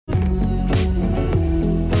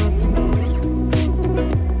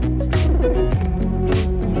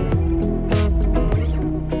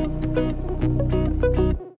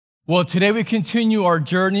Well, today we continue our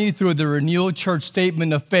journey through the Renewal Church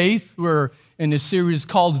Statement of Faith. We're in a series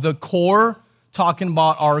called The Core, talking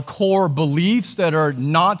about our core beliefs that are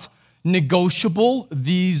not negotiable.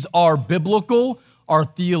 These are biblical, are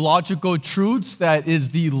theological truths that is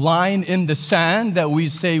the line in the sand that we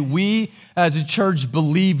say we as a church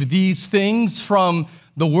believe these things from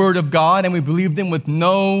the Word of God, and we believe them with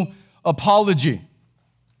no apology.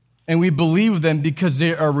 And we believe them because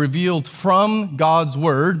they are revealed from God's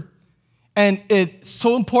Word. And it's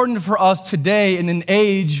so important for us today in an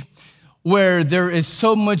age where there is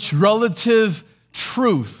so much relative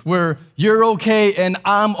truth, where you're okay and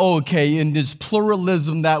I'm okay in this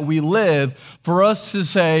pluralism that we live, for us to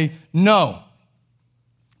say, no,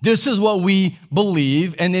 this is what we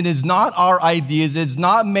believe, and it is not our ideas, it's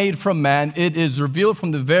not made from man, it is revealed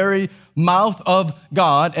from the very mouth of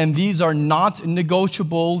God, and these are not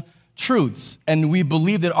negotiable truths. And we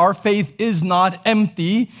believe that our faith is not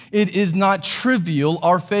empty, it is not trivial,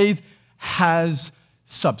 our faith has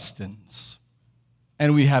substance.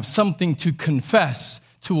 And we have something to confess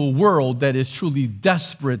to a world that is truly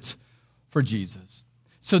desperate for Jesus.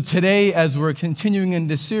 So today, as we're continuing in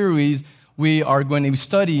this series, we are going to be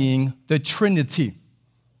studying the Trinity.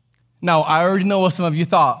 Now, I already know what some of you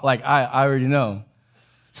thought. I already know.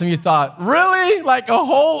 Some of you thought, really? Like a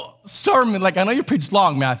whole sermon? Like, I know you preach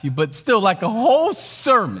long, Matthew, but still like a whole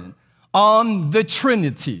sermon on the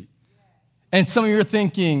Trinity. And some of you are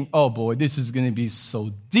thinking, oh boy, this is going to be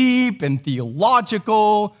so deep and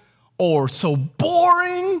theological or so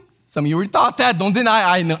boring. Some of you already thought that. Don't deny.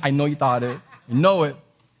 I know you thought it. You know it.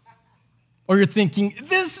 Or you're thinking,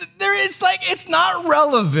 it's not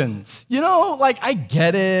relevant. I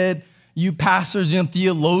get it. You pastors and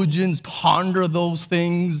theologians ponder those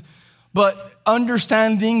things. But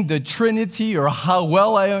understanding the Trinity, or how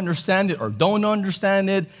well I understand it or don't understand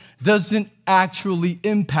it, doesn't actually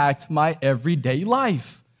impact my everyday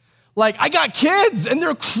life. Like, I got kids and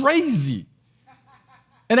they're crazy.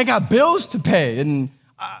 And I got bills to pay and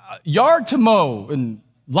yard to mow and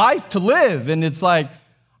life to live. And it's like,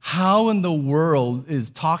 how in the world is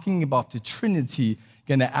talking about the Trinity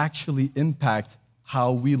going to actually impact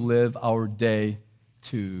how we live our day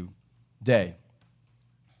to day?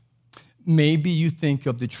 Maybe you think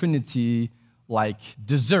of the Trinity like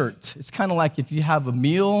dessert. It's kind of like if you have a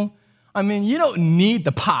meal. I mean, you don't need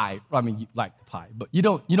the pie. I mean, you like the pie, but you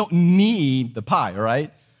don't need the pie,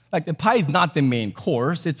 right? Like, the pie is not the main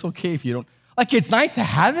course. It's okay if you don't. Like, it's nice to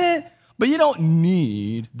have it, but you don't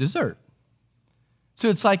need dessert. So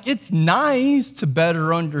it's like, it's nice to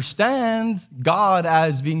better understand God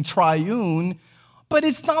as being triune, but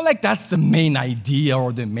it's not like that's the main idea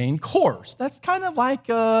or the main course. That's kind of like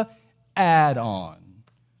a add-on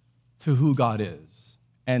to who God is.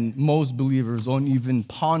 And most believers don't even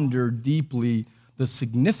ponder deeply the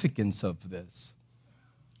significance of this.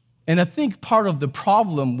 And I think part of the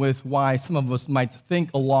problem with why some of us might think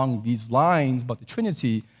along these lines about the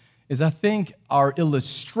Trinity is I think our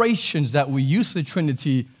illustrations that we use for the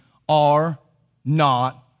Trinity are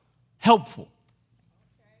not helpful.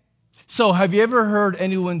 So have you ever heard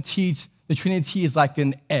anyone teach the Trinity is like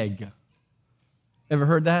an egg? Ever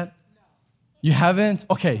heard that? No. You haven't?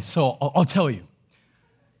 Okay, so I'll tell you.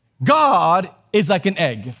 God is like an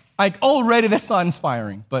egg. Like, already that's not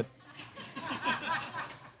inspiring, but...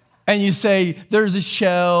 And you say, there's a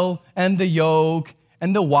shell and the yolk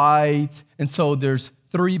and the white, and so there's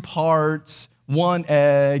 3 parts, 1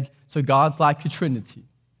 egg, so God's like a Trinity.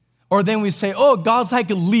 Or then we say, oh, God's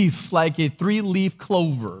like a leaf, like a 3-leaf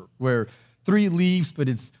clover, where 3 leaves, but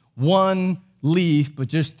it's 1 leaf, but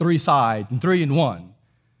just 3 sides, and 3 in 1.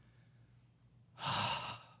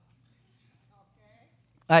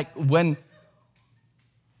 Like, I'm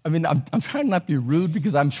trying not to be rude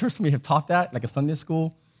because I'm sure some of you have taught that, like a Sunday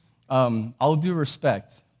school. I'll do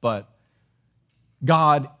respect, but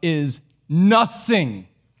God is nothing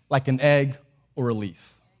like an egg or a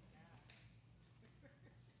leaf.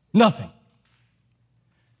 Nothing.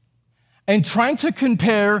 And trying to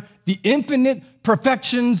compare the infinite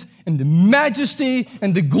perfections and the majesty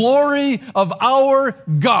and the glory of our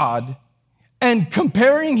God and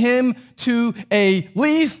comparing him to a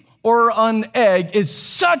leaf or an egg is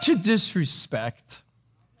such a disrespect.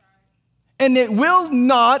 And it will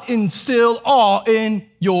not instill awe in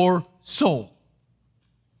your soul.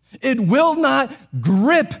 It will not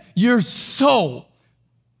grip your soul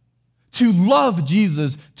to love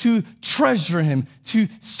Jesus, to treasure him, to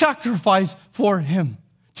sacrifice for him,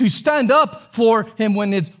 to stand up for him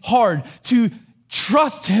when it's hard, to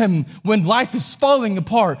trust him when life is falling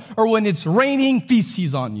apart or when it's raining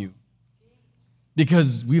feces on you.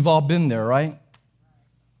 Because we've all been there, right?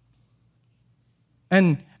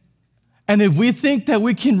 And And if we think that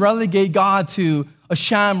we can relegate God to a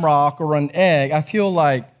shamrock or an egg, I feel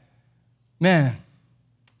like, man,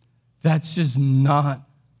 that's just not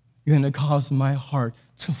going to cause my heart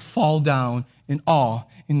to fall down in awe,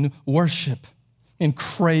 in worship, and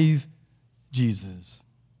crave Jesus.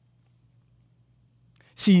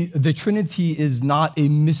 See, the Trinity is not a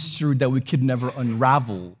mystery that we could never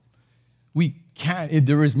unravel. We can't,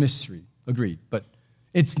 there is mystery, agreed, but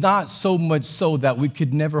it's not so much so that we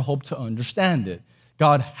could never hope to understand it.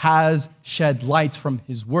 God has shed light from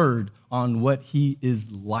his word on what he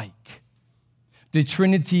is like. The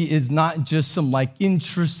Trinity is not just some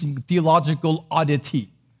interesting theological oddity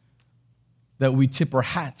that we tip our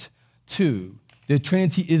hat to. The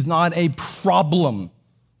Trinity is not a problem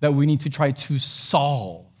that we need to try to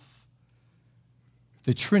solve.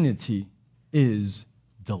 The Trinity is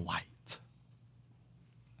delight.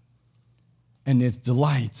 And it's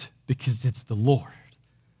delight because it's the Lord.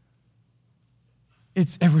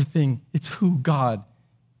 It's everything. It's who God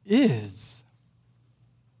is.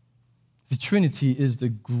 The Trinity is the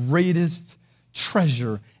greatest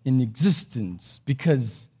treasure in existence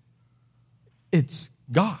because it's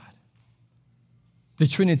God. The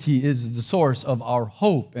Trinity is the source of our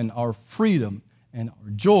hope and our freedom and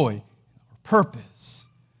our joy and our purpose.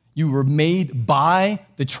 You were made by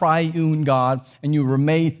the triune God, and you were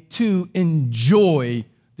made to enjoy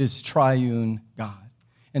this triune God.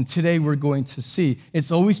 And today we're going to see,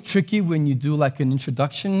 it's always tricky when you do an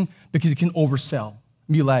introduction because you can oversell.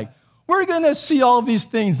 Be like, we're going to see all these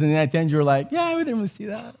things, and at the end you're like, yeah, we didn't really see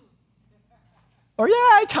that. Or, yeah,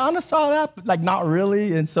 I kind of saw that, but not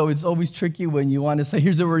really. And so it's always tricky when you want to say,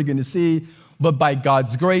 here's what we're going to see. But by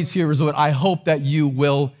God's grace, here is what I hope that you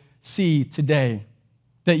will see today.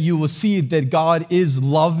 That you will see that God is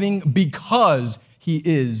loving because he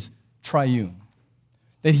is triune.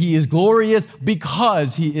 That he is glorious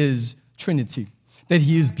because he is Trinity. That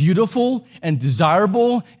he is beautiful and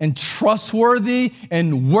desirable and trustworthy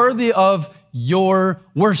and worthy of your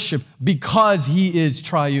worship because he is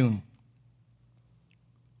triune.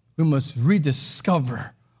 We must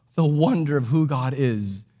rediscover the wonder of who God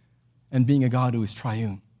is and being a God who is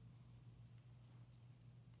triune.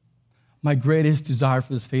 My greatest desire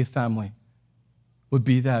for this faith family would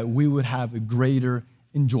be that we would have a greater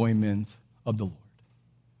enjoyment of the Lord.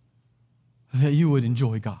 That you would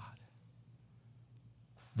enjoy God.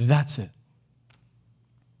 That's it.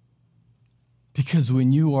 Because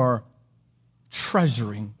when you are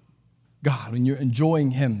treasuring God, when you're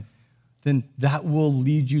enjoying him, then that will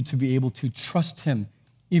lead you to be able to trust him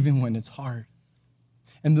even when it's hard.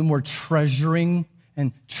 And the more treasuring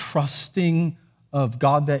and trusting of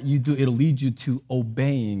God that you do, it'll lead you to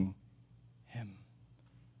obeying him.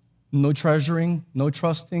 No treasuring, no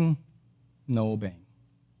trusting, no obeying.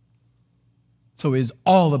 So it's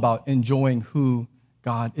all about enjoying who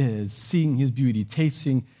God is, seeing his beauty,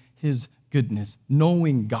 tasting his goodness,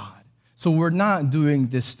 knowing God. So we're not doing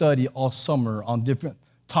this study all summer on different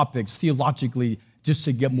topics theologically just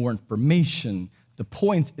to get more information. The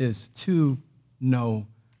point is to know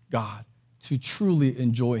God, to truly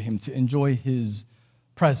enjoy him, to enjoy his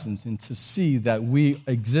presence, and to see that we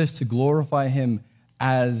exist to glorify him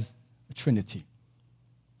as a Trinity.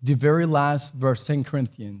 The very last verse, 2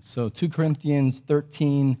 Corinthians. So 2 Corinthians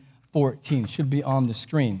 13:14 should be on the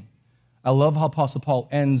screen. I love how Apostle Paul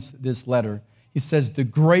ends this letter. He says, the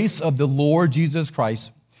grace of the Lord Jesus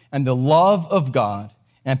Christ and the love of God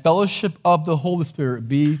and fellowship of the Holy Spirit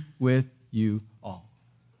be with you all.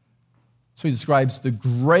 So he describes the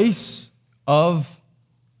grace of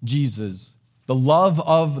Jesus, the love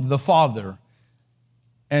of the Father,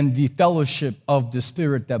 and the fellowship of the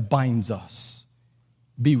Spirit that binds us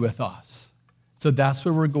be with us. So that's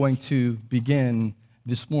where we're going to begin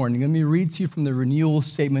this morning. Let me read to you from the Renewal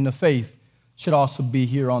Statement of Faith. Should also be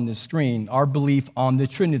here on the screen. Our belief on the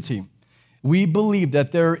Trinity. We believe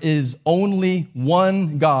that there is only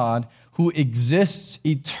one God who exists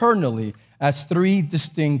eternally as three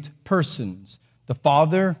distinct persons, the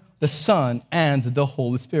Father, the Son, and the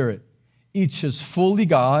Holy Spirit. Each is fully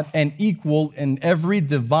God and equal in every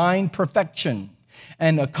divine perfection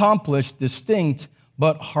and accomplish distinct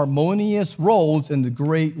but harmonious roles in the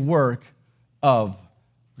great work of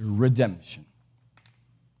redemption.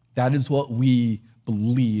 That is what we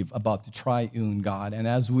believe about the triune God. And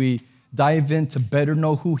as we dive in to better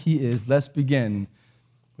know who he is, let's begin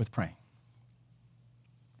with praying.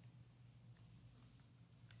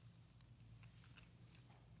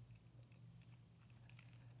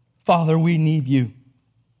 Father, we need you.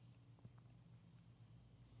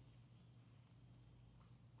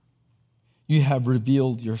 You have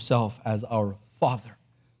revealed yourself as our Father.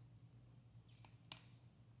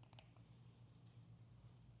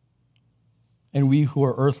 And we who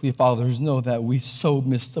are earthly fathers know that we so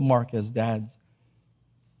miss the mark as dads.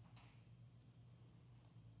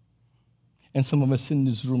 And some of us in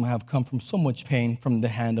this room have come from so much pain from the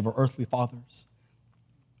hand of our earthly fathers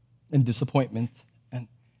and disappointment.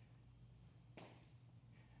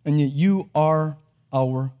 And yet you are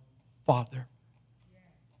our Father.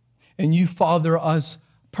 And you father us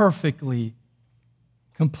perfectly,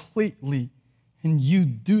 completely. And you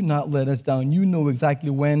do not let us down. You know exactly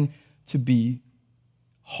when to be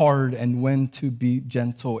hard and when to be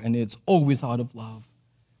gentle. And it's always out of love.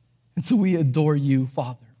 And so we adore you,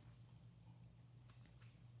 Father.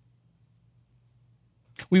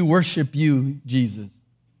 We worship you, Jesus.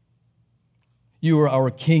 You are our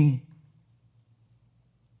King.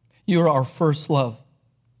 You are our first love.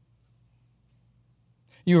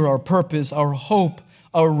 You are our purpose, our hope,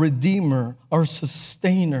 our Redeemer, our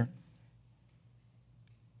Sustainer.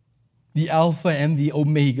 The Alpha and the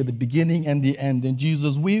Omega, the beginning and the end. And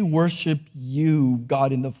Jesus, we worship you,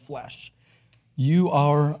 God in the flesh. You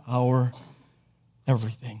are our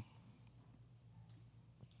everything.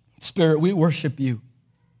 Spirit, we worship you.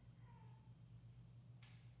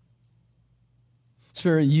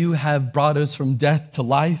 Spirit, you have brought us from death to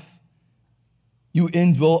life. You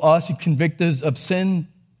indwell us. You convict us of sin.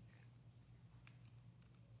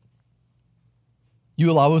 You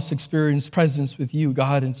allow us to experience presence with you,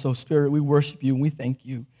 God. And so, Spirit, we worship you and we thank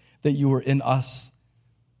you that you are in us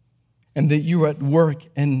and that you are at work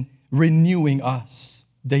and renewing us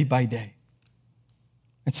day by day.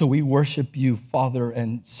 And so we worship you, Father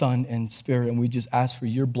and Son and Spirit, and we just ask for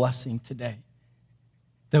your blessing today,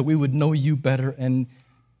 that we would know you better and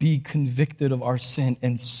be convicted of our sin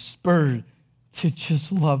and spurred to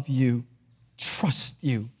just love you, trust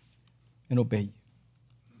you, and obey you.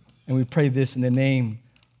 And we pray this in the name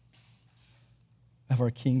of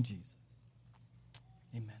our King Jesus.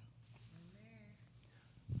 Amen.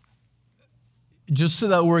 Just so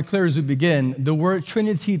that we're clear as we begin, the word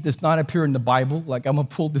Trinity does not appear in the Bible. Like, I'm a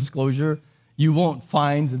full disclosure, you won't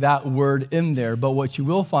find that word in there. But what you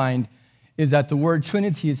will find is that the word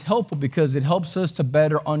Trinity is helpful because it helps us to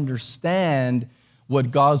better understand what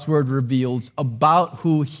God's word reveals about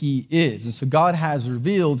who he is. And so God has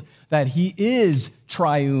revealed that he is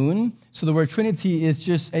triune. So the word Trinity is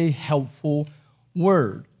just a helpful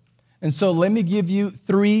word. And so let me give you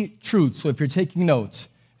 3 truths. So if you're taking notes,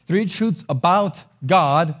 3 truths about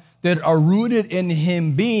God that are rooted in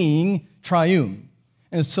him being triune.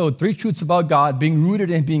 And so 3 truths about God being rooted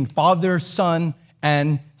in being Father, Son,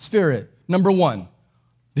 and Spirit. Number 1,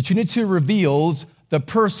 the Trinity reveals the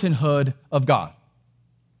personhood of God.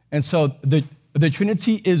 And so the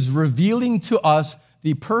Trinity is revealing to us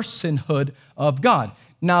the personhood of God.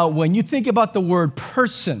 Now, when you think about the word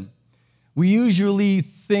person, we usually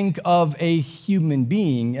think of a human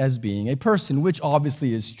being as being a person, which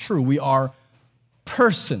obviously is true. We are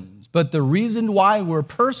persons. But the reason why we're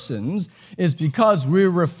persons is because we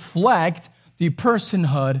reflect the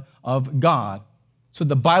personhood of God. So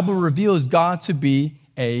the Bible reveals God to be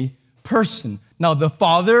a person. Now, the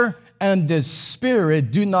Father and the Spirit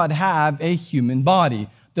do not have a human body.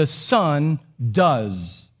 The Son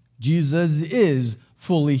does. Jesus is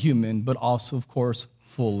fully human, but also, of course,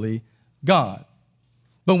 fully God.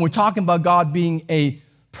 But when we're talking about God being a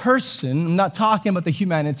person, I'm not talking about the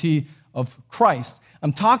humanity of Christ.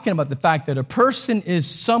 I'm talking about the fact that a person is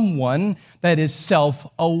someone that is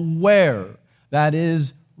self-aware, that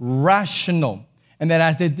is rational, and that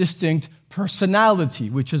has a distinct personality,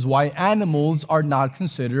 which is why animals are not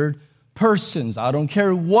considered persons. I don't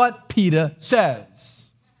care what PETA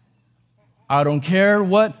says. I don't care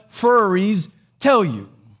what furries tell you.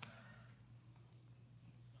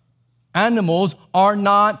 Animals are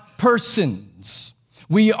not persons.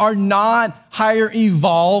 We are not higher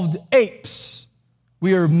evolved apes.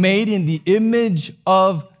 We are made in the image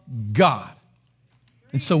of God.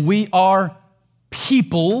 And so we are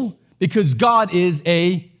people because God is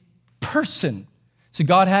a person. So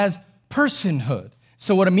God has personhood.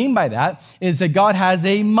 So what I mean by that is that God has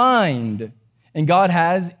a mind, and God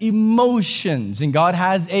has emotions, and God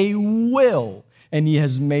has a will, and he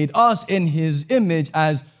has made us in his image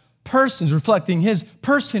as persons, reflecting his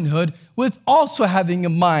personhood with also having a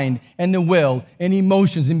mind and a will and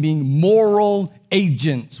emotions and being moral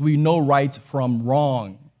agents. We know right from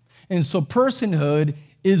wrong. And so personhood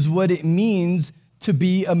is what it means to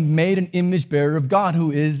be a made an image bearer of God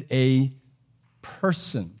who is a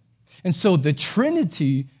person. And so the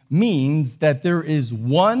Trinity means that there is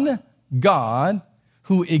one God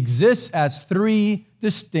who exists as 3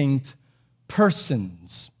 distinct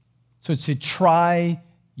persons. So it's a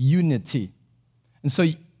tri-unity. And so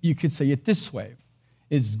you could say it this way.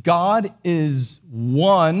 is God is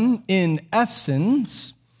one in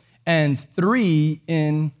essence and three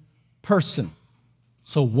in person.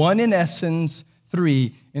 So one in essence,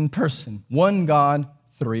 three in person. One God,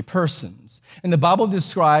 three persons. And the Bible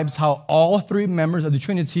describes how all three members of the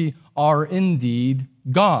Trinity are indeed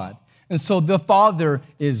God. And so the Father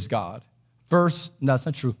is God. That's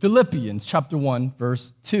not true. Philippians chapter 1,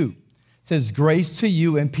 verse 2. It says, grace to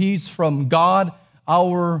you and peace from God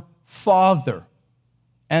our Father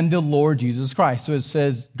and the Lord Jesus Christ. So it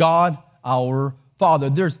says, God our Father.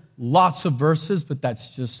 There's lots of verses, but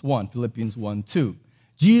that's just one. Philippians 1, 2.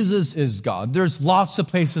 Jesus is God. There's lots of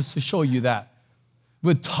places to show you that.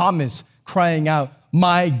 With Thomas crying out,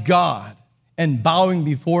 my God, and bowing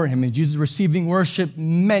before him, and Jesus receiving worship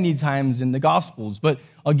many times in the Gospels. But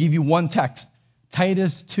I'll give you one text,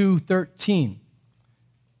 Titus 2:13.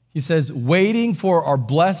 He says, waiting for our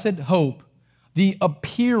blessed hope, the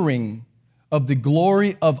appearing of the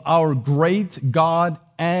glory of our great God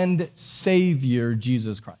and Savior,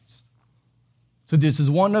 Jesus Christ. So this is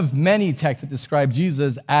one of many texts that describe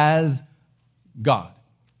Jesus as God.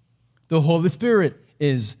 The Holy Spirit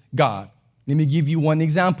is God. Let me give you one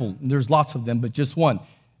example. There's lots of them, but just one.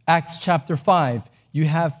 Acts chapter 5, you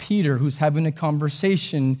have Peter who's having a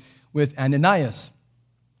conversation with Ananias.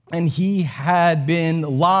 And he had been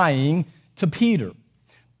lying to Peter.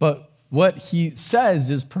 But what he says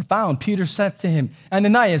is profound. Peter said to him,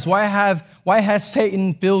 Ananias, why has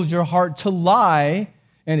Satan filled your heart to lie?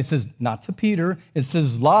 And it says, not to Peter. It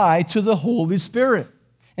says, lie to the Holy Spirit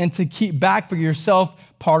and to keep back for yourself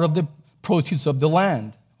part of the proceeds of the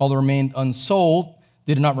land. All remained unsold,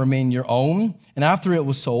 did it not remain your own? And after it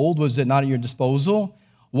was sold, was it not at your disposal?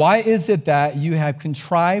 Why is it that you have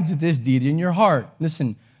contrived this deed in your heart?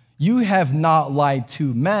 Listen, you have not lied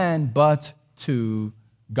to man, but to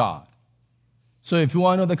God. So if you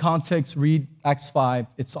want to know the context, read Acts 5.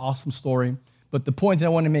 It's an awesome story. But the point that I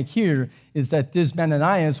want to make here is that this man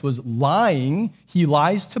Ananias was lying. He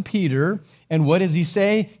lies to Peter. And what does he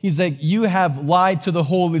say? He's like, you have lied to the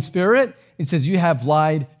Holy Spirit. It says, you have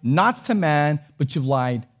lied not to man, but you've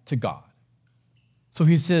lied to God. So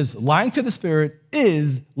he says, lying to the Spirit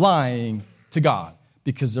is lying to God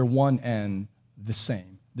because they're one and the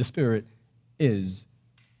same. The Spirit is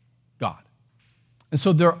God. And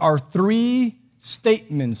so there are three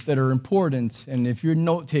statements that are important. And if you're a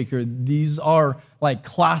note taker, these are like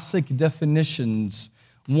classic definitions.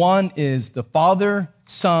 One is the Father,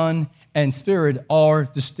 Son, and Spirit are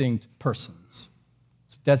distinct persons.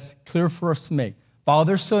 That's clear for us to make.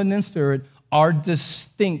 Father, Son, and Spirit are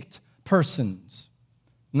distinct persons.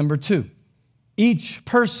 Number two, each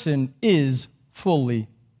person is fully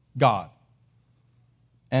God.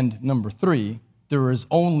 And number three, there is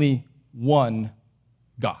only one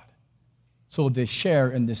God. So they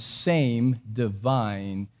share in the same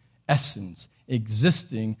divine essence,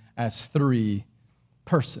 existing as three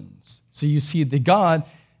persons. So you see, the God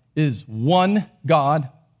is one God,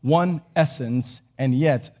 one essence, and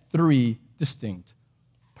yet three distinct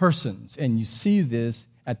persons. And you see this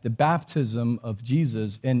at the baptism of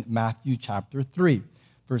Jesus in Matthew chapter 3,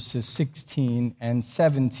 verses 16 and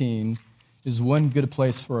 17 is one good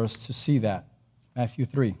place for us to see that. Matthew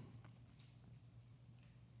 3.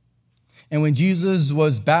 And when Jesus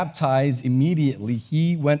was baptized, immediately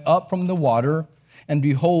he went up from the water, and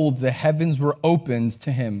behold, the heavens were opened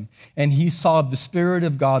to him. And he saw the Spirit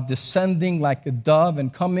of God descending like a dove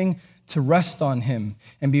and coming to rest on him.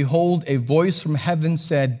 And behold, a voice from heaven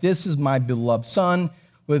said, this is my beloved Son,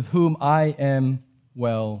 with whom I am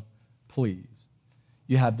well pleased.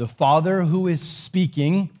 You have the Father who is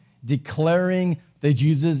speaking, declaring that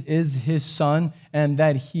Jesus is his Son and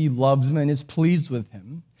that he loves him and is pleased with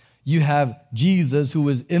him. You have Jesus who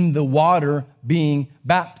is in the water being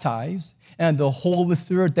baptized, and the Holy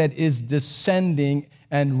Spirit that is descending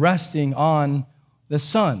and resting on the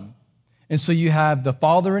Son. And so you have the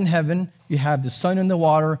Father in heaven, you have the Son in the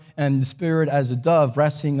water, and the Spirit as a dove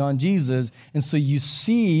resting on Jesus. And so you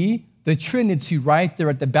see the Trinity right there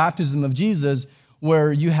at the baptism of Jesus,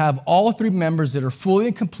 where you have all three members that are fully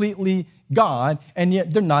and completely God, and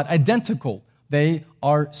yet they're not identical. They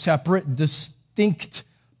are separate, distinct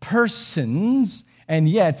persons, and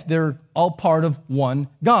yet they're all part of one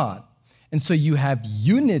God. And so you have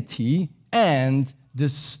unity and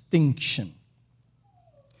distinction.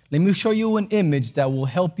 Let me show you an image that will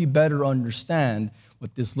help you better understand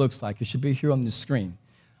what this looks like. It should be here on the screen.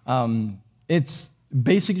 It's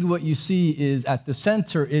basically what you see is at the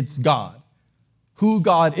center, it's God, who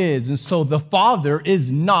God is. And so the Father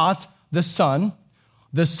is not the Son.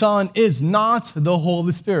 The Son is not the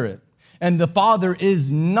Holy Spirit. and the Father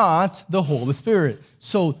is not the Holy Spirit.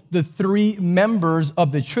 So the three members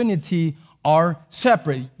of the Trinity are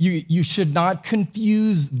separate. You should not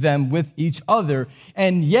confuse them with each other.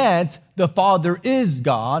 And yet, the Father is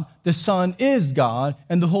God, the Son is God,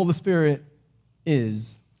 and the Holy Spirit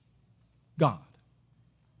is God.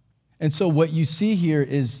 And so what you see here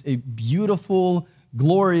is a beautiful,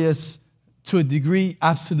 glorious, to a degree,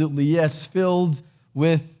 absolutely yes, filled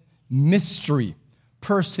with mystery,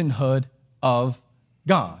 personhood of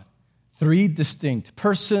God. Three distinct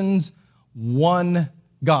persons, one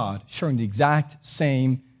God, sharing the exact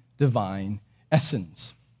same divine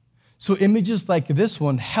essence. So images like this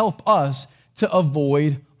one help us to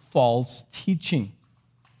avoid false teaching.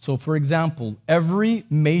 So for example, every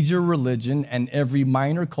major religion and every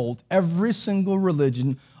minor cult, every single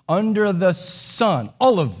religion under the sun,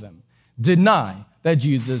 all of them, deny that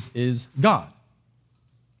Jesus is God.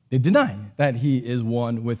 They deny that he is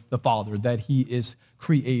one with the Father, that he is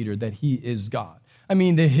creator, that he is God. I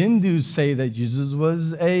mean, the Hindus say that Jesus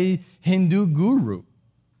was a Hindu guru.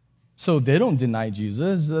 So they don't deny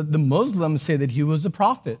Jesus. The Muslims say that he was a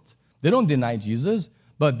prophet. They don't deny Jesus,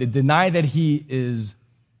 but they deny that he is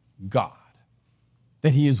God,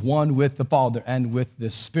 that he is one with the Father and with the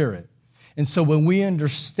Spirit. And so when we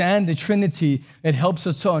understand the Trinity, it helps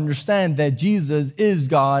us to understand that Jesus is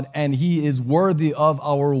God and he is worthy of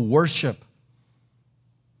our worship.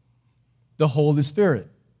 The Holy Spirit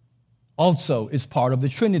also is part of the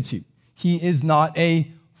Trinity. He is not a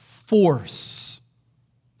force.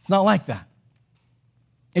 It's not like that.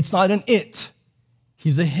 It's not an it.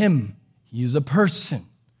 He's a him. He is a person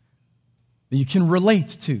that you can relate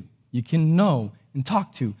to, you can know and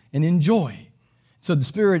talk to and enjoy. So the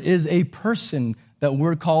Spirit is a person that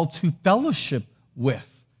we're called to fellowship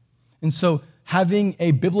with. And so having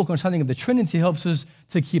a biblical understanding of the Trinity helps us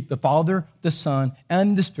to keep the Father, the Son,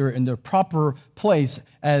 and the Spirit in their proper place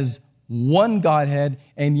as one Godhead,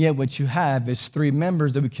 and yet what you have is three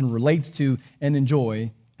members that we can relate to and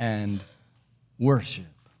enjoy and worship.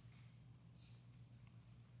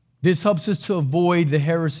 This helps us to avoid the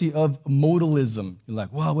heresy of modalism. You're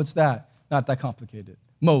like, well, what's that? Not that complicated.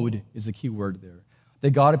 Mode is a key word there.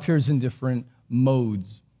 That God appears in different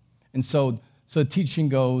modes. And so teaching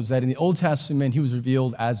goes that in the Old Testament, he was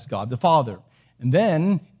revealed as God the Father. And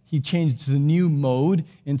then he changed to the new mode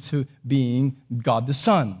into being God the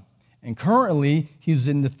Son. And currently, he's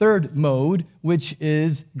in the third mode, which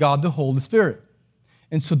is God the Holy Spirit.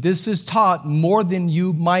 And so this is taught more than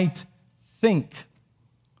you might think.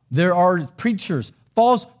 There are preachers,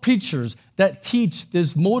 false preachers, that teach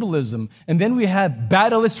this modalism. And then we have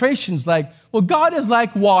bad illustrations like, well, God is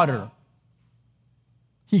like water.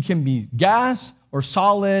 He can be gas or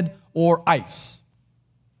solid or ice.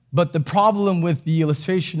 But the problem with the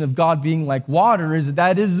illustration of God being like water is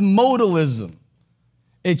that is modalism.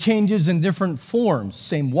 It changes in different forms.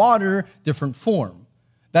 Same water, different form.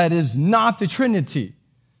 That is not the Trinity.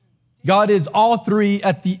 God is all three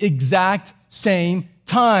at the exact same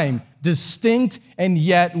time, distinct and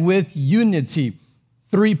yet with unity.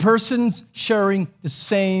 Three persons sharing the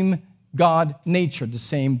same God nature, the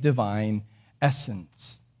same divine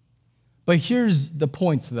essence. But here's the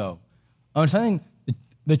point, though. Understanding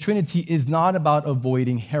the Trinity is not about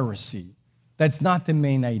avoiding heresy. That's not the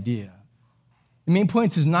main idea. The main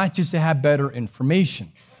point is not just to have better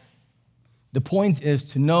information. The point is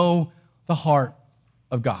to know the heart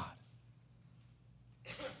of God,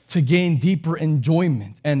 to gain deeper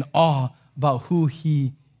enjoyment and awe about who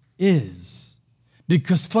he is.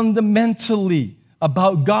 Because fundamentally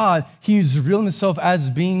about God, he's revealing himself as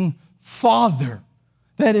being Father.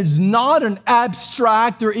 That is not an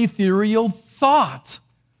abstract or ethereal thought.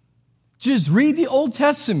 Just read the Old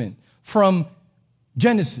Testament from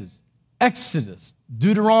Genesis, Exodus,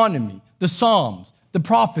 Deuteronomy, the Psalms, the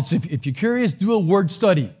prophets. If you're curious, do a word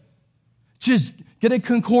study. Just get a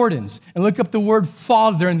concordance and look up the word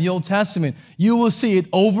Father in the Old Testament. You will see it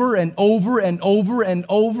over and over and over and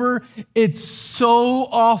over. It's so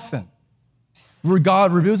often where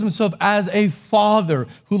God reveals himself as a father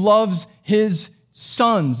who loves his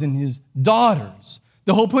sons and his daughters.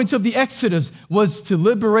 The whole point of the Exodus was to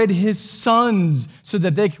liberate his sons so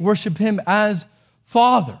that they could worship him as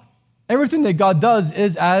Father. Everything that God does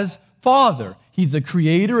is as Father. He's the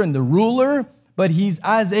creator and the ruler, but he's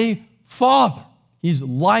as a Father. He's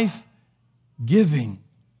life-giving.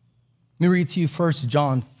 Let me read to you 1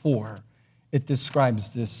 John 4. It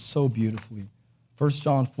describes this so beautifully. 1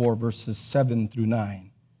 John 4, verses 7 through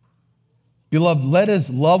 9. Beloved, let us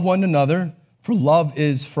love one another, for love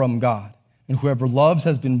is from God. And whoever loves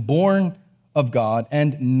has been born of God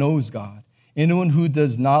and knows God. Anyone who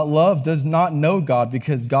does not love does not know God,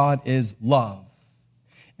 because God is love.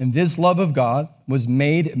 And this love of God was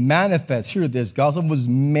made manifest. Hear this. God's love was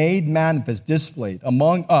made manifest, displayed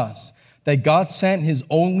among us, that God sent his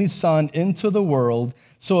only Son into the world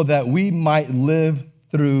so that we might live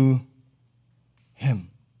through him.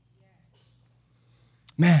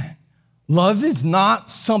 Man, love is not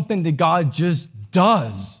something that God just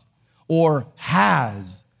does or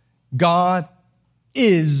has. God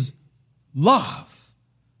is love.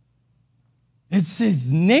 It's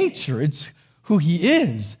his nature. It's who he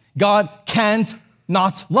is. God can't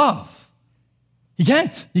not love. He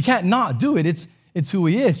can't. He can't not do it. It's who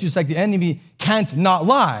he is. Just like the enemy can't not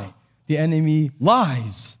lie. The enemy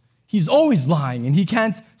lies. He's always lying, and he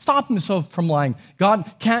can't stop himself from lying. God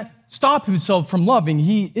can't stop himself from loving.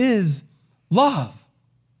 He is love.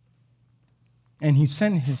 And he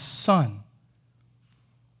sent his Son,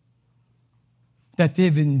 that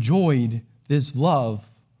they've enjoyed this love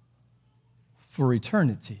for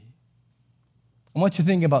eternity. I want you to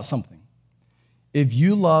think about something. If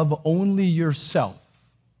you love only yourself,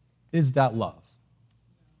 is that love?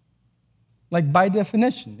 Like by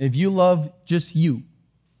definition, if you love just you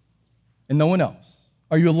and no one else,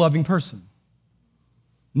 are you a loving person?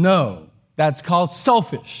 No, that's called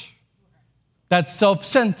selfish. That's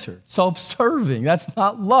self-centered, self-serving. That's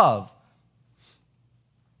not love.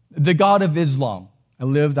 The God of Islam. I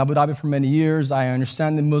lived in Abu Dhabi for many years. I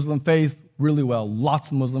understand the Muslim faith really well. Lots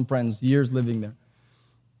of Muslim friends, years living there.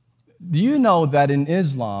 Do you know that in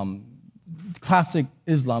Islam, classic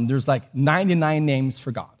Islam, there's like 99 names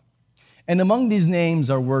for God? And among these names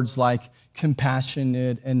are words like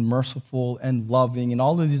compassionate and merciful and loving and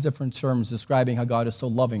all of these different terms describing how God is so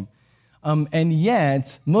loving. And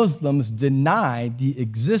yet, Muslims deny the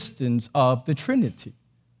existence of the Trinity.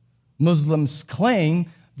 Muslims claim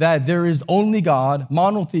that there is only God,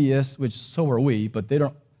 monotheist, which so are we, but they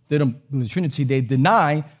don't believe in the Trinity. They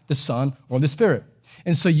deny the Son or the Spirit.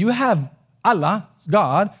 And so you have Allah,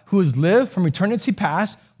 God, who has lived from eternity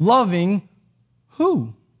past, loving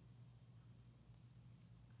who?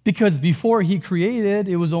 Because before he created,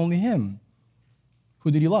 it was only him. Who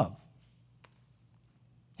did he love?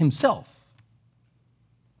 Himself.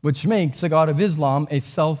 Which makes the God of Islam a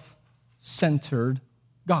self-centered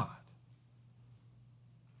God.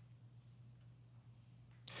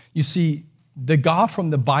 You see, the God from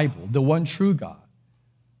the Bible, the one true God,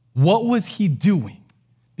 what was he doing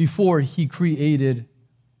before he created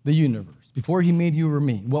the universe? Before he made you or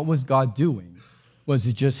me, what was God doing? Was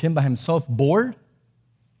it just him by himself, bored?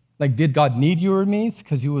 Like, did God need you or me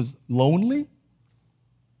because he was lonely?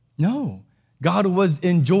 No. God was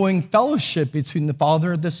enjoying fellowship between the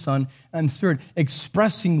Father, the Son, and the Spirit,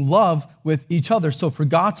 expressing love with each other. So for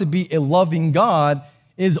God to be a loving God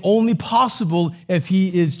is only possible if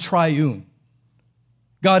he is triune.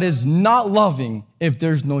 God is not loving if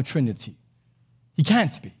there's no Trinity. He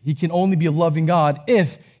can't be. He can only be a loving God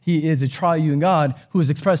if he is a triune God who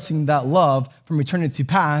is expressing that love from eternity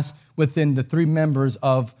past within the three members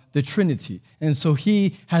of the Trinity. And so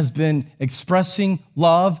he has been expressing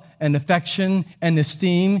love and affection and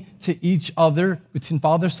esteem to each other between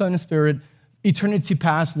Father, Son, and Spirit, eternity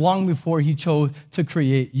past, long before he chose to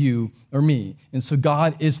create you or me. And so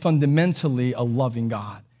God is fundamentally a loving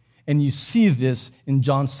God. And you see this in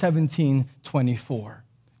John 17:24.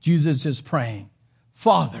 Jesus is praying,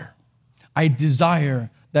 Father, I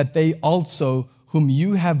desire that they also, whom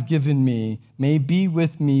you have given me, may be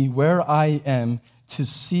with me where I am, to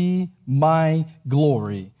see my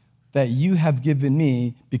glory that you have given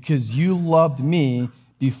me, because you loved me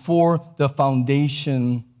before the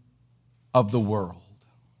foundation of the world.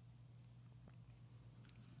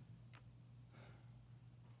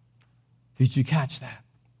 Did you catch that?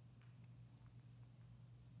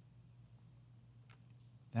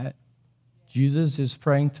 That Jesus is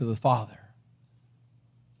praying to the Father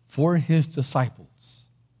for his disciples,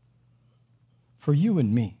 for you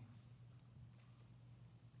and me.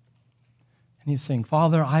 And he's saying,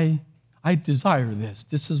 Father, I desire this.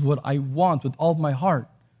 This is what I want with all my heart.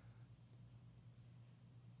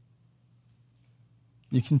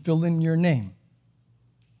 You can fill in your name.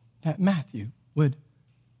 That Matthew would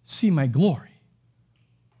see my glory.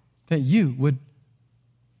 That you would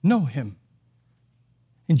know him.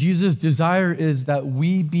 And Jesus' desire is that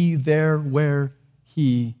we be there where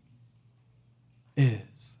he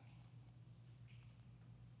is.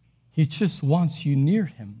 He just wants you near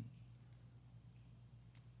him.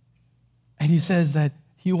 And he says that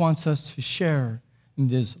he wants us to share in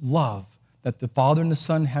this love that the Father and the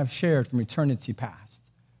Son have shared from eternity past.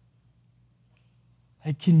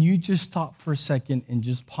 Hey, can you just stop for a second and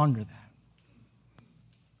just ponder that?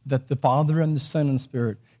 that the Father and the Son and the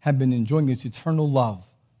Spirit have been enjoying this eternal love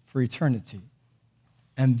for eternity.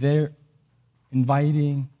 And they're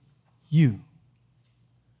inviting you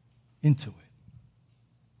into it.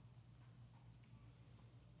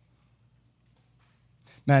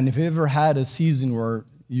 Man, if you ever had a season where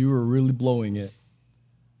you were really blowing it,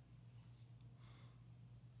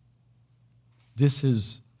 this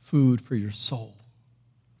is food for your soul.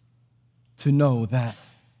 To know that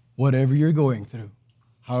whatever you're going through,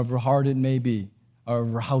 however hard it may be,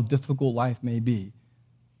 however how difficult life may be,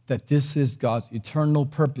 that this is God's eternal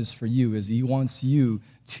purpose for you, as He wants you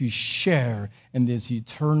to share in this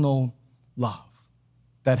eternal love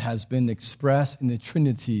that has been expressed in the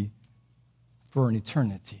Trinity for an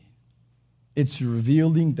eternity. It's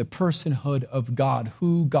revealing the personhood of God,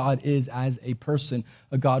 who God is as a person,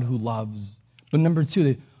 a God who loves. But number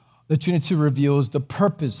two, the Trinity reveals the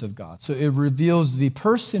purpose of God. So it reveals the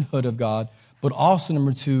personhood of God, but also,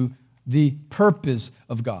 number two, the purpose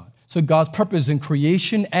of God. So God's purpose in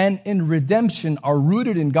creation and in redemption are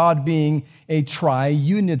rooted in God being a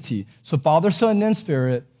triunity. So Father, Son, and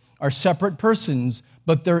Spirit are separate persons,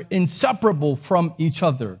 but they're inseparable from each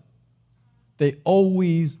other. They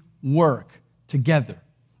always work together,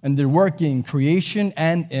 and they're working in creation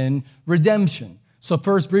and in redemption. So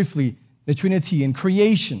first, briefly, the Trinity in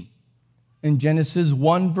creation. In Genesis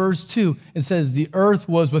 1, verse 2, it says, the earth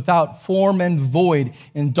was without form and void,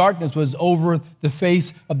 and darkness was over the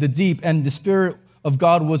face of the deep, and the Spirit of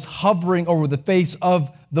God was hovering over the face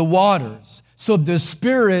of the waters. So the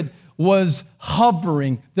Spirit was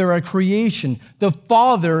hovering there at creation. The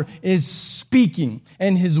Father is speaking,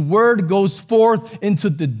 and His word goes forth into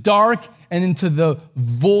the dark and into the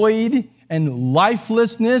void and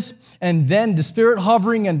lifelessness, and then the Spirit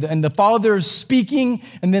hovering and the Father is speaking,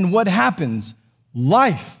 and then what happens?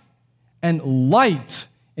 Life and light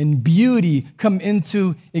and beauty come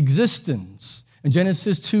into existence. In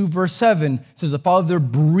Genesis 2, verse 7, it says the Father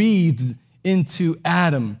breathed into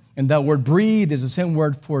Adam, and that word breathe is the same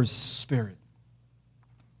word for spirit.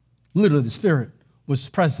 Literally, the Spirit was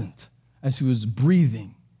present as He was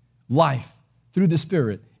breathing life through the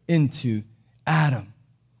Spirit into Adam.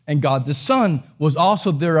 And God the Son was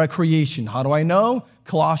also there at creation. How do I know?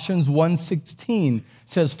 Colossians 1:16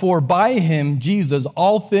 says, for by Him, Jesus,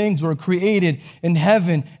 all things were created in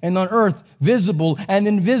heaven and on earth, visible and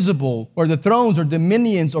invisible, or the thrones or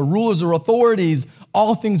dominions or rulers or authorities,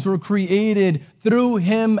 all things were created through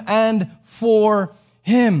Him and for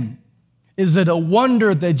Him. Is it a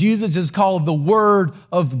wonder that Jesus is called the Word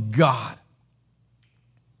of God?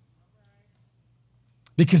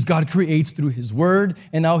 Because God creates through His Word,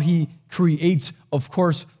 and now He creates, of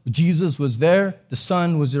course, Jesus was there, the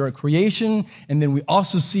Son was there at creation, and then we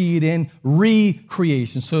also see it in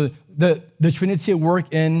recreation. So the Trinity at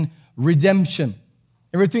work in redemption.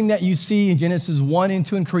 Everything that you see in Genesis 1 and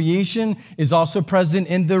 2 in creation is also present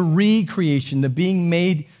in the recreation, the being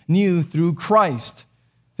made new through Christ.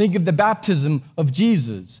 Think of the baptism of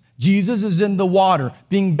Jesus. Jesus is in the water,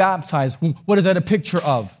 being baptized. What is that a picture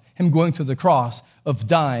of? Him going to the cross, of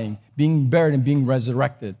dying, being buried, and being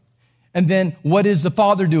resurrected. And then what is the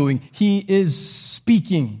Father doing? He is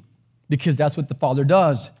speaking, because that's what the Father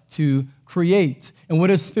does to create. And what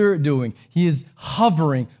is Spirit doing? He is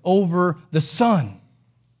hovering over the Son.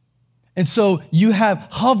 And so you have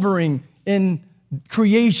hovering in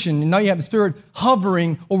creation, and now you have the Spirit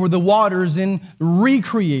hovering over the waters in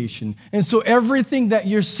recreation. And so everything that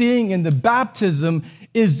you're seeing in the baptism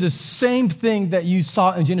is the same thing that you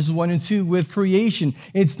saw in Genesis 1 and 2 with creation.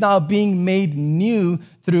 It's now being made new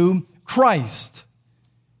through Christ.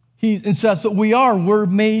 And so that's what we are. We're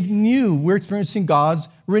made new. We're experiencing God's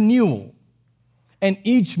renewal. And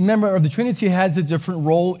each member of the Trinity has a different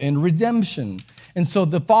role in redemption. And so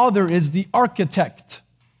the Father is the architect.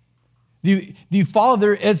 The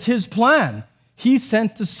Father, it's His plan. He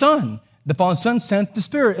sent the Son. The Father and Son sent the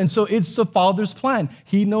Spirit. And so it's the Father's plan.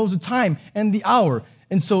 He knows the time and the hour.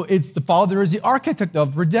 And so it's the Father is the architect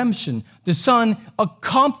of redemption. The Son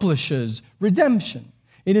accomplishes redemption.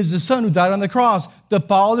 It is the Son who died on the cross. The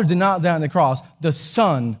Father did not die on the cross. The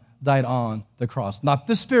Son died on the cross. Not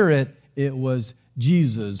the Spirit. It was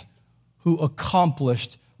Jesus who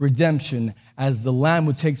accomplished redemption as the Lamb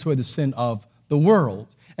who takes away the sin of the world.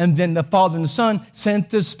 And then the Father and the Son sent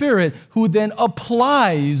the Spirit who then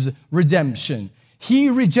applies redemption.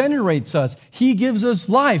 He regenerates us. He gives us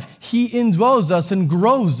life. He indwells us and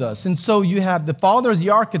grows us. And so you have the Father as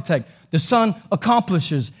the architect, the Son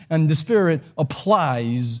accomplishes, and the Spirit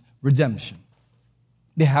applies redemption.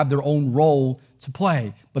 They have their own role to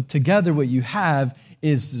play. But together what you have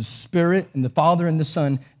is the Spirit and the Father and the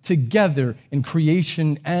Son together in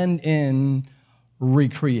creation and in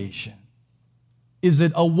recreation? Is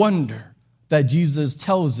it a wonder that Jesus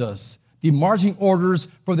tells us the marching orders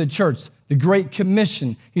for the church, the Great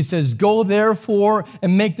Commission? He says, go therefore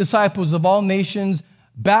and make disciples of all nations,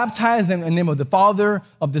 baptize them in the name of the Father,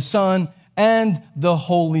 of the Son, and the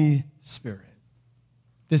Holy Spirit.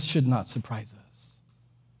 This should not surprise us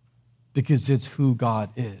because it's who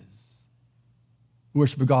God is. We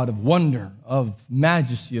worship a God of wonder, of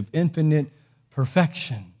majesty, of infinite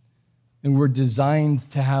perfection. And we're designed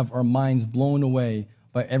to have our minds blown away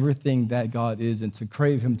by everything that God is and to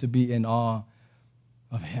crave him, to be in awe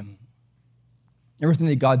of him. Everything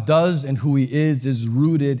that God does and who he is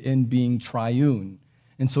rooted in being triune.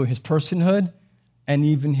 And so his personhood and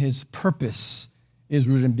even his purpose is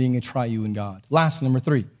rooted in being a triune God. Last, number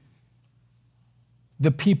 3,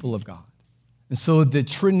 the people of God. And so the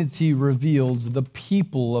Trinity reveals the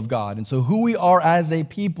people of God. And so who we are as a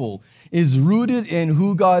people is rooted in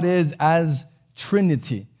who God is as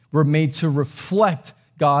Trinity. We're made to reflect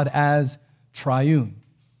God as triune.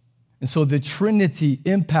 And so the Trinity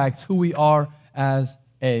impacts who we are as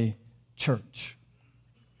a church.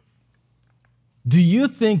 Do you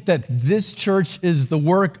think that this church is the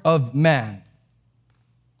work of man?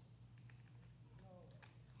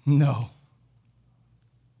 No.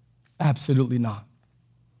 Absolutely not.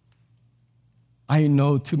 I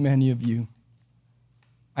know too many of you.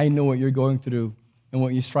 I know what you're going through and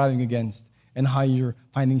what you're striving against and how you're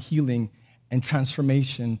finding healing and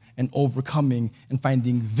transformation and overcoming and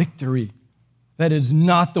finding victory. That is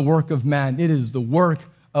not the work of man. It is the work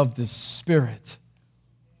of the Spirit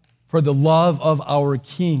for the love of our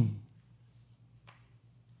King.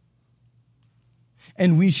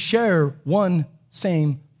 And we share one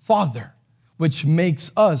same Father, which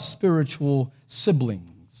makes us spiritual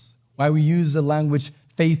siblings. Why we use the language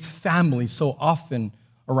faith family so often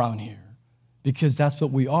around here. Because that's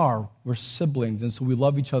what we are. We're siblings. And so we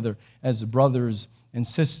love each other as brothers and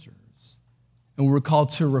sisters. And we're called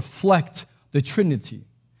to reflect the Trinity.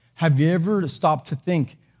 Have you ever stopped to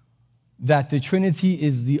think that the Trinity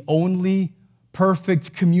is the only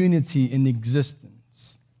perfect community in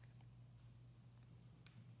existence?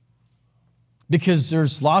 Because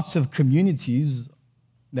there's lots of communities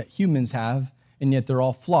that humans have, and yet they're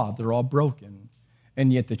all flawed, they're all broken.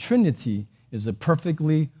 And yet the Trinity is a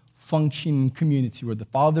perfectly functioning community where the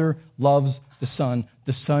Father loves the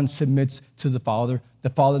Son submits to the Father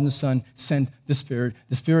and the Son sent the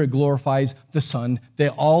Spirit glorifies the Son. They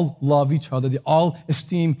all love each other, they all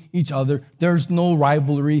esteem each other. There's no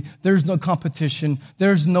rivalry, there's no competition,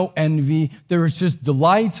 there's no envy. There is just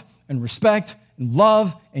delight and respect and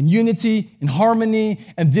love and unity and harmony.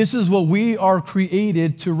 And this is what we are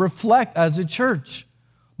created to reflect as a church.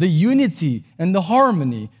 The unity and the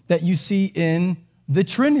harmony that you see in the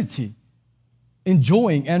Trinity,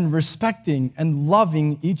 enjoying and respecting and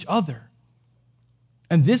loving each other.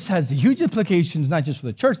 And this has huge implications, not just for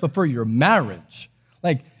the church, but for your marriage.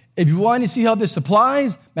 Like, if you want to see how this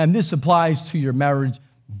applies, man, this applies to your marriage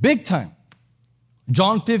big time.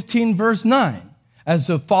 John 15, verse 9. As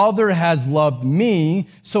the Father has loved me,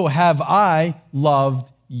 so have I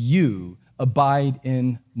loved you. Abide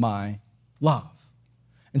in my love.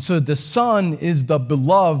 And so the Son is the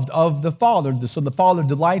beloved of the Father. So the Father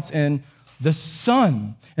delights in the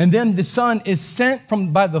Son. And then the Son is sent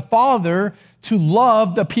by the Father to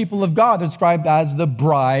love the people of God, described as the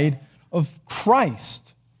bride of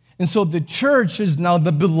Christ. And so the church is now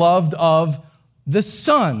the beloved of the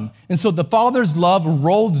Son. And so the Father's love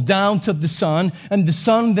rolls down to the Son, and the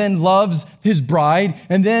Son then loves his bride.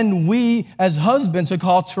 And then we, as husbands, are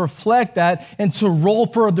called to reflect that and to roll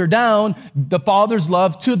further down the Father's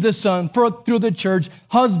love to the Son through the church.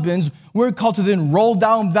 Husbands, we're called to then roll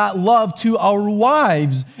down that love to our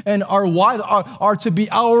wives, and our wives are to be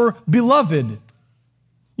our beloved.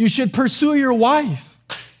 You should pursue your wife.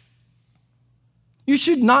 You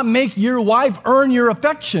should not make your wife earn your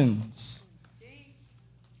affections.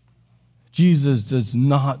 Jesus does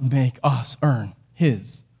not make us earn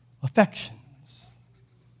his affections.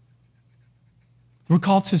 We're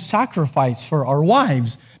called to sacrifice for our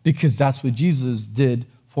wives because that's what Jesus did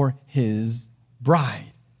for his bride.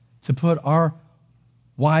 To put our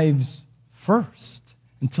wives first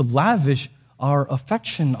and to lavish our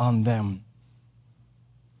affection on them.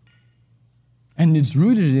 And it's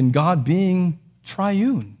rooted in God being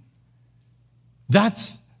triune.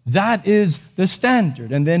 That is the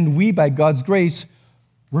standard. And then we, by God's grace,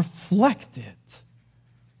 reflect it.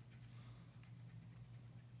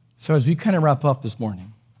 So as we kind of wrap up this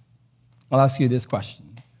morning, I'll ask you this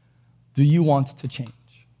question. Do you want to change?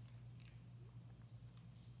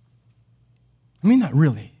 I mean, not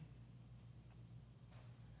really.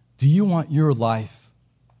 Do you want your life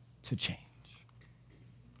to change?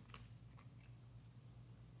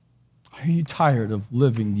 Are you tired of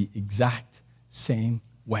living the exact same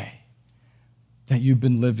way that you've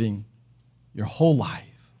been living your whole life?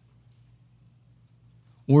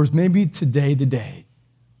 Or is maybe today the day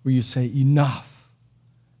where you say, enough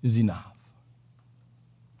is enough?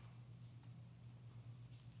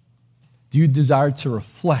 Do you desire to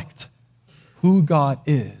reflect who God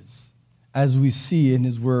is as we see in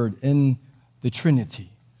his word in the Trinity?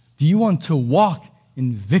 Do you want to walk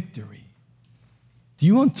in victory? Do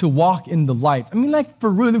you want to walk in the light? I mean, like, for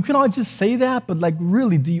real, we can all just say that, but like,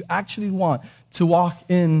 really, do you actually want to walk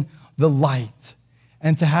in the light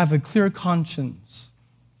and to have a clear conscience,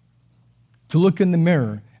 to look in the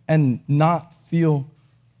mirror and not feel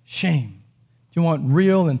shame? Do you want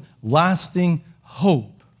real and lasting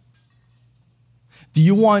hope? Do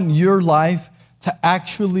you want your life to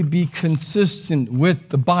actually be consistent with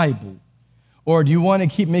the Bible? Or do you want to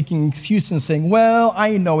keep making excuses and saying, well,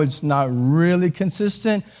 I know it's not really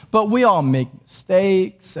consistent, but we all make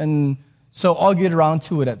mistakes, and so I'll get around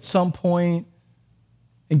to it at some point,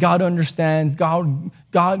 and God understands, God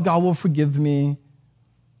will forgive me?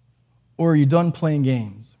 Or are you done playing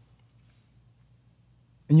games?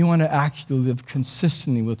 And you want to actually live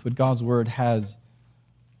consistently with what God's word has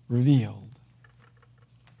revealed.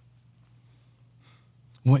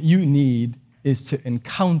 What you need is to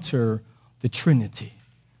encounter the Trinity,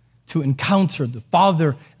 to encounter the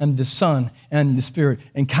Father and the Son and the Spirit,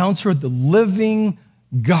 encounter the living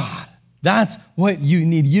God. That's what you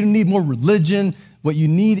need. You don't need more religion. What you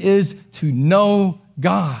need is to know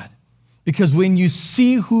God. Because when you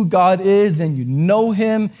see who God is and you know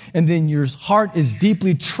him, and then your heart is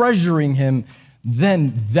deeply treasuring him,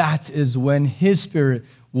 then that is when his Spirit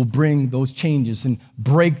will bring those changes and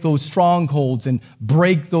break those strongholds and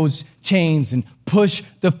break those chains and push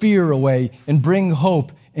the fear away and bring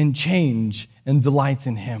hope and change and delight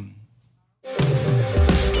in him.